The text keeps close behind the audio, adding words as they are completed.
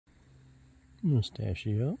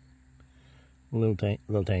Mustachio. Little tank,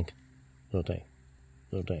 little tank, little tank,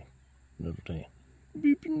 little tank, little tank.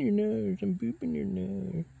 Booping your nose, I'm booping your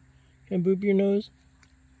nose. Can I boop your nose?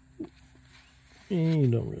 You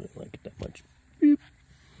don't really like it that much. Boop.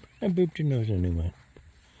 I booped your nose anyway.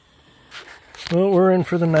 Well, we're in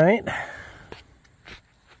for the night.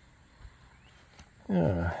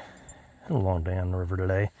 Had a long day on the river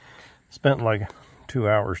today. Spent like 2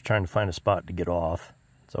 hours trying to find a spot to get off.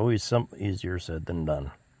 It's always something easier said than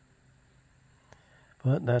done.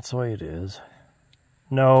 But that's the way it is.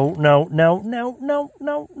 No.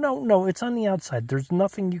 It's on the outside. There's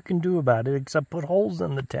nothing you can do about it except put holes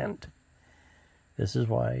in the tent. This is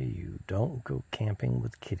why you don't go camping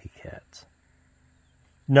with kitty cats.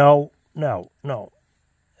 No.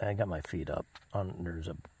 I got my feet up. There's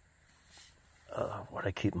a what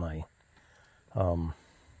I keep my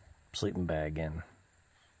sleeping bag in.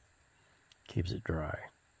 Keeps it dry.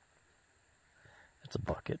 It's a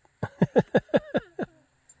bucket.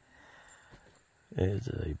 It's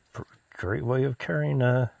a great way of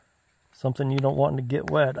carrying something you don't want to get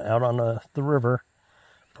wet out on the river.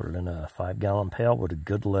 Put it in a 5-gallon pail with a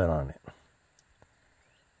good lid on it.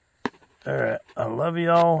 Alright, I love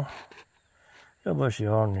y'all. God bless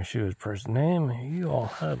you all in Yeshua's precious name. You all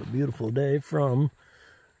have a beautiful day from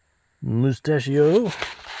Mustachio.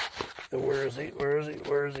 Where is he? Where'd he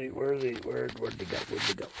go?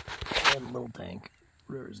 That little tank.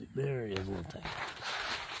 Where is he? There he is, little tank.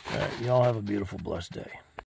 Alright, y'all have a beautiful, blessed day.